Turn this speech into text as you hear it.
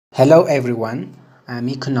Hello everyone, I'm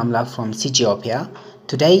Ikun Namla from Cgiopia.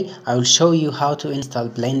 Today I will show you how to install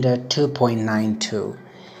Blender 2.92.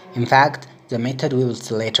 In fact, the method we will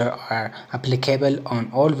see later are applicable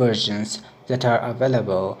on all versions that are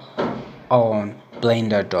available on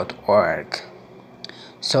blender.org.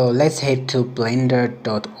 So let's head to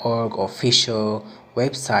blender.org official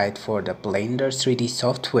website for the Blender 3D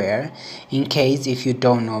software. In case if you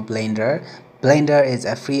don't know Blender is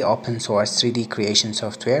a free open source 3D creation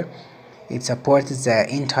software. It supports the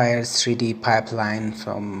entire 3D pipeline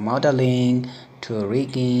from modeling to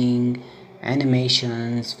rigging,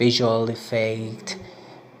 animations, visual effect,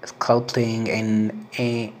 sculpting, and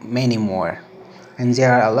many more. And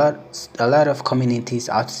there are a lot of communities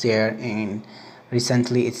out there, and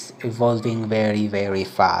recently it's evolving very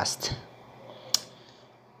fast.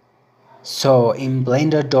 So in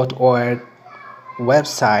blender.org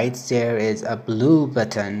website there is a blue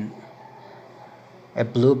button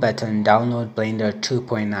download Blender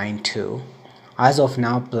 2.92. As of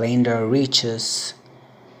now Blender reaches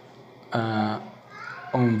on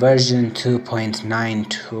version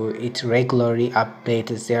 2.92. It regularly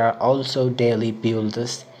updates. There are also daily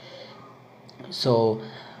builds. So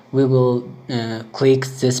we will click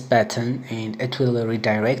this button and it will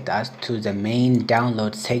redirect us to the main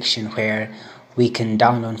download section where we can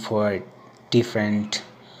download for different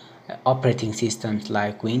operating systems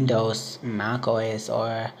like Windows, Mac OS,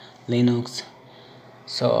 or Linux.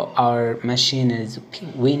 So our machine is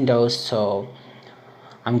Windows, so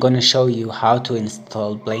I'm gonna show you how to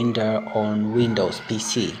install Blender on Windows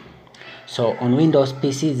PC. So on Windows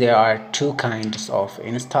PC there are two kinds of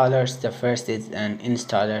installers. The first is an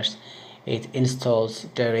installer. It installs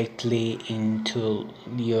directly into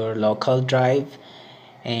your local drive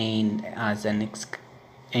and as an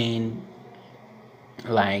and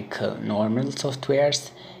like normal softwares,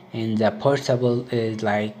 and the portable is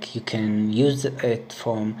like you can use it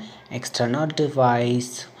from external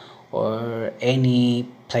device or any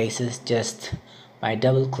places just by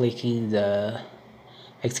double clicking the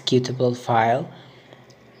executable file.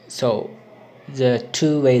 So the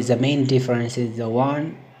two ways, the main difference is the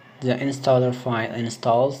installer file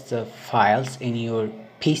installs the files in your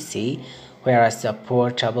PC, whereas the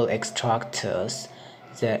portable extracts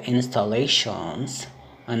the installations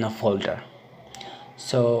in a folder.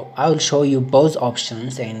 So I will show you both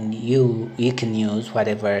options and you can use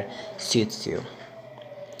whatever suits you.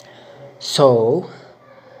 So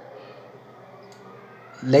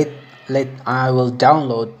let I will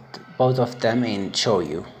download both of them and show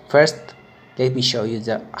you. First let me show you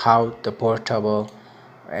how the portable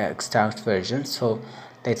extract version. So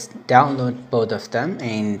let's download both of them,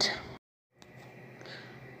 and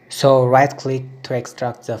so right click to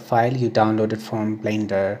extract the file you downloaded from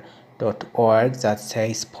blender.org that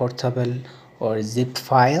says portable or zip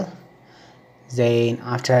file. Then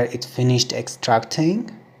after it finished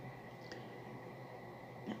extracting,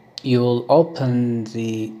 you will open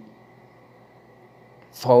the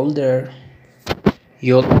folder.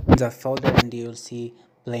 You'll open the folder and you'll see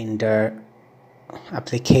Blender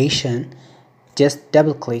application. Just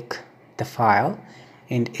double click the file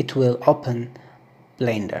and it will open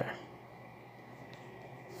Blender.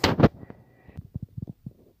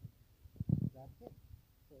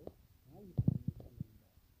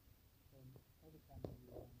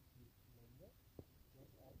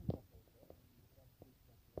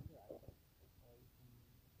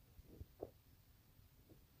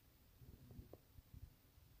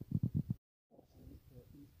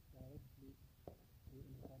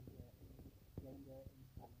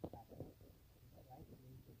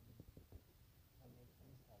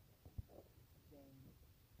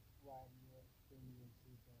 While you're doing your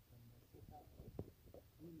setup and the setup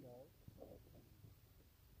window,